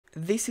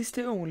This is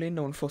the only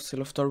known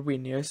fossil of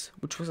Darwinius,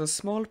 which was a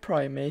small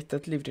primate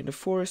that lived in the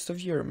forest of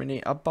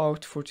Germany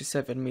about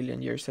 47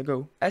 million years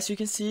ago. As you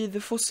can see,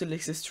 the fossil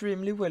is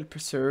extremely well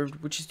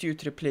preserved, which is due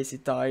to the place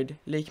it died,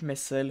 Lake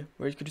Messel,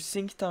 where it could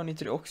sink down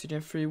into the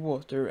oxygen-free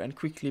water and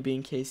quickly be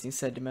encased in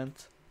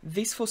sediment.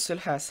 This fossil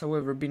has,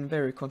 however, been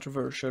very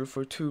controversial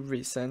for two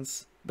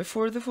reasons.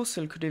 Before the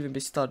fossil could even be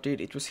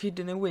studied, it was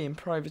hidden away in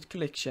private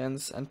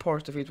collections, and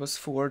part of it was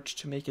forged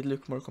to make it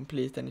look more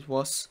complete than it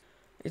was.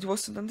 It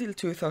wasn't until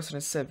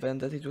 2007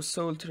 that it was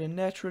sold to the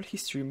Natural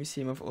History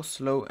Museum of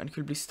Oslo and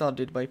could be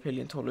studied by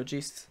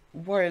paleontologists.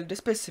 While the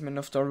specimen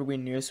of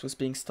Darwinius was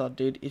being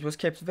studied, it was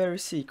kept very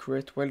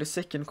secret while the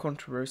second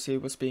controversy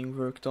was being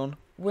worked on.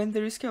 When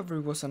the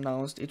discovery was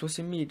announced, it was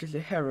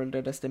immediately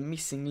heralded as the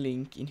missing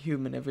link in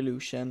human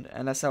evolution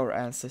and as our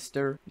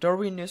ancestor.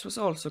 Darwinius was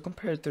also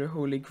compared to the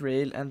Holy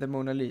Grail and the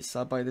Mona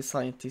Lisa by the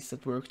scientists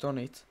that worked on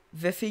it.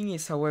 The thing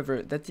is,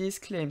 however, that these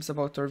claims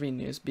about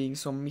Darwinius being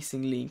some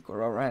missing link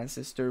or our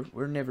ancestor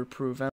were never proven.